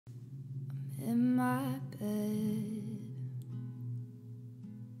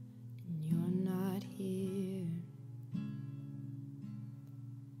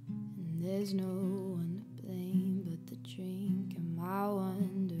There's no one to blame but the drink and my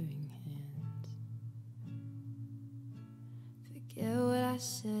wandering hands. Forget what I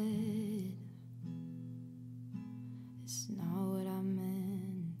said, it's not what I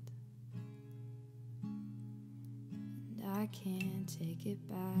meant, and I can't take it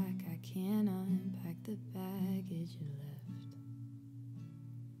back. I can't unpack the baggage you left.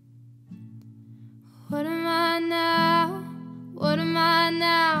 What am I now? What am I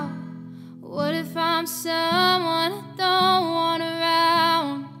now? What if I'm someone I don't want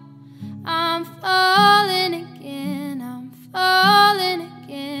around? I'm falling again, I'm falling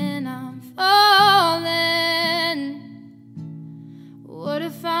again, I'm falling. What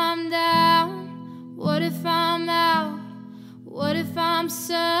if I'm down? What if I'm out? What if I'm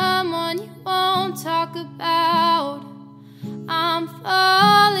someone you won't talk about? I'm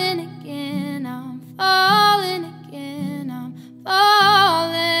falling again, I'm falling again, I'm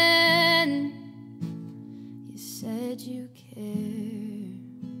falling. You said you care,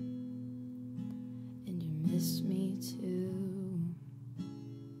 and you miss me too,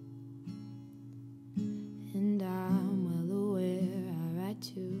 and I'm well aware I write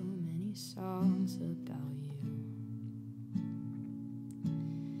too many songs about you.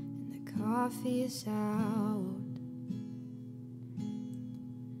 And the coffee is out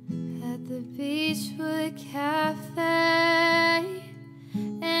at the Beachwood Cafe,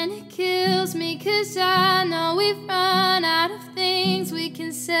 and it kills me 'cause I know we've run out of things we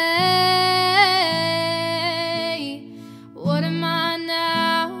can say. What am I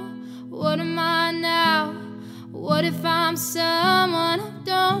now? What am I now? What if I'm someone I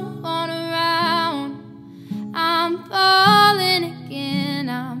don't want around? I'm falling again,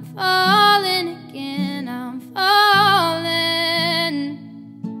 I'm falling again, I'm falling.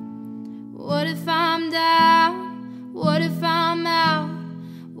 What if I'm down? What if I'm out?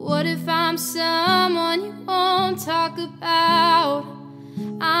 What if I'm someone you won't talk about?